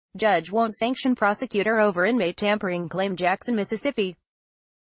Judge won't sanction prosecutor over inmate tampering claim, Jackson, Mississippi.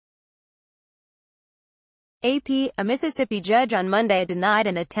 AP, a Mississippi judge on Monday denied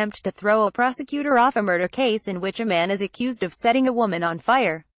an attempt to throw a prosecutor off a murder case in which a man is accused of setting a woman on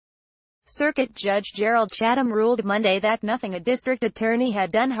fire. Circuit Judge Gerald Chatham ruled Monday that nothing a district attorney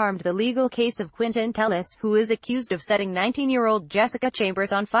had done harmed the legal case of Quinton Tellis, who is accused of setting 19-year-old Jessica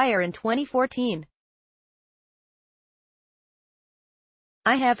Chambers on fire in 2014.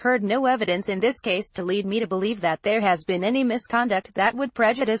 I have heard no evidence in this case to lead me to believe that there has been any misconduct that would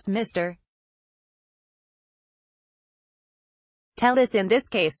prejudice Mr. Tellis in this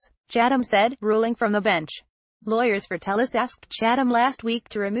case, Chatham said, ruling from the bench. Lawyers for Tellis asked Chatham last week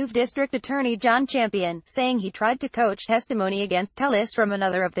to remove District Attorney John Champion, saying he tried to coach testimony against Tellis from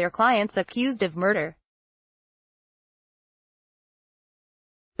another of their clients accused of murder.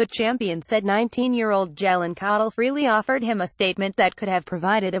 But Champion said 19-year-old Jalen Cottle freely offered him a statement that could have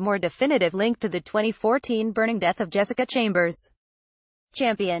provided a more definitive link to the 2014 burning death of Jessica Chambers.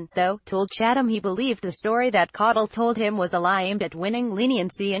 Champion, though, told Chatham he believed the story that Cottle told him was a lie aimed at winning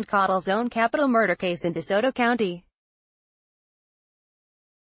leniency in Cottle's own capital murder case in DeSoto County.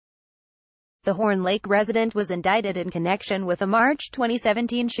 The Horn Lake resident was indicted in connection with a March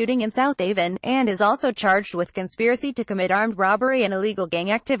 2017 shooting in South Haven, and is also charged with conspiracy to commit armed robbery and illegal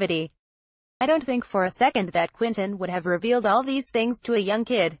gang activity. I don't think for a second that Quinton would have revealed all these things to a young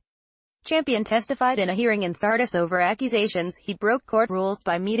kid. Champion testified in a hearing in Sardis over accusations he broke court rules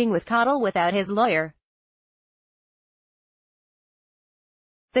by meeting with Cottle without his lawyer.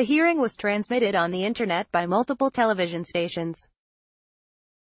 The hearing was transmitted on the internet by multiple television stations.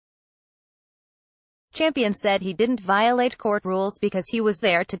 Champion said he didn't violate court rules because he was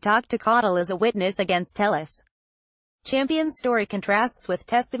there to talk to Cottle as a witness against Tellis. Champion's story contrasts with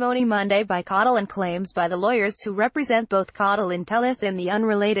testimony Monday by Cottle and claims by the lawyers who represent both Cottle and Tellis in the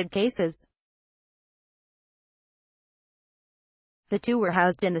unrelated cases. The two were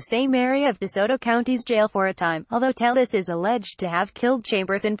housed in the same area of DeSoto County's jail for a time, although Tellis is alleged to have killed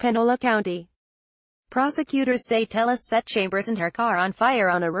Chambers in Panola County. Prosecutors say Tellis set Chambers and her car on fire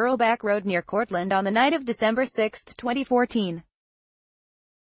on a rural back road near Cortland on the night of December 6, 2014.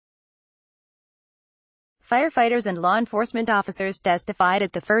 Firefighters and law enforcement officers testified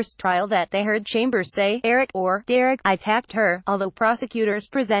at the first trial that they heard Chambers say, "Eric," or "Derek, I attacked her," although prosecutors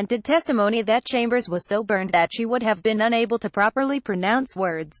presented testimony that Chambers was so burned that she would have been unable to properly pronounce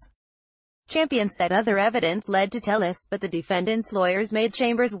words. Champion said other evidence led to Tellis, but the defendant's lawyers made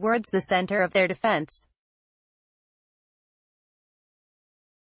Chambers' words the center of their defense.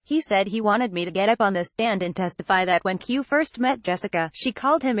 He said he wanted me to get up on the stand and testify that when Q first met Jessica, she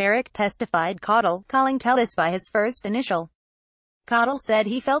called him Eric, testified Cottle, calling Tellis by his first initial. Cottle said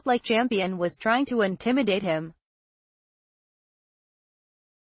he felt like Champion was trying to intimidate him.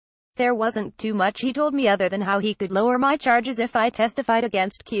 There wasn't too much he told me other than how he could lower my charges if I testified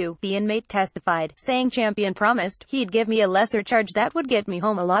against Q, the inmate testified, saying Champion promised he'd give me a lesser charge that would get me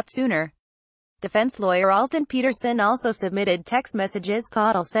home a lot sooner. Defense lawyer Alton Peterson also submitted text messages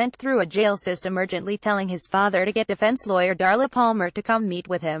Cottle sent through a jail system urgently telling his father to get defense lawyer Darla Palmer to come meet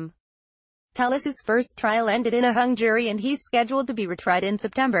with him. Tellis's first trial ended in a hung jury and he's scheduled to be retried in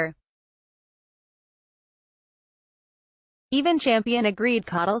September. Even Champion agreed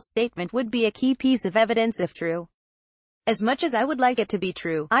Cottle's statement would be a key piece of evidence if true. "As much as I would like it to be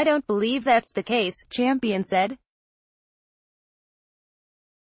true, I don't believe that's the case," Champion said.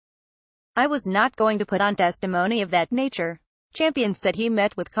 "I was not going to put on testimony of that nature." Champion said he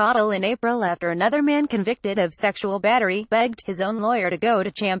met with Cottle in April after another man convicted of sexual battery begged his own lawyer to go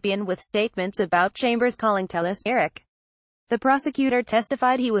to Champion with statements about Chambers calling Tellis Eric. The prosecutor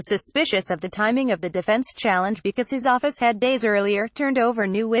testified he was suspicious of the timing of the defense challenge because his office had days earlier turned over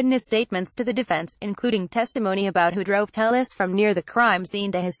new witness statements to the defense, including testimony about who drove Tellis from near the crime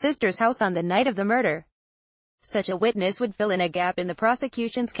scene to his sister's house on the night of the murder. Such a witness would fill in a gap in the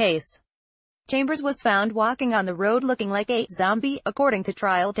prosecution's case. Chambers was found walking on the road looking like a zombie, according to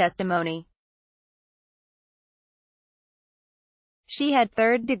trial testimony. She had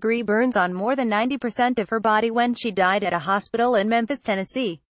third-degree burns on more than 90% of her body when she died at a hospital in Memphis,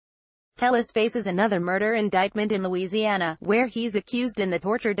 Tennessee. Tellis faces another murder indictment in Louisiana, where he's accused in the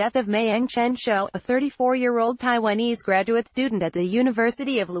torture death of Mayang Chen Shou, a 34-year-old Taiwanese graduate student at the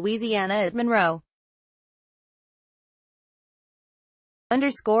University of Louisiana at Monroe.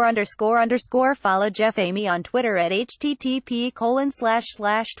 Follow Jeff Amy on Twitter at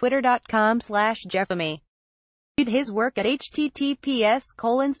http://twitter.com/JeffAmy. Read his work at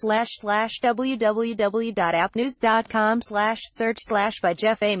https://www.appnews.com/search/by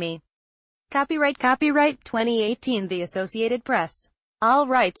Jeff Amy. Copyright 2018 The Associated Press. All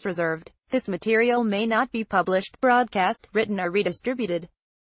rights reserved. This material may not be published, broadcast, written or redistributed.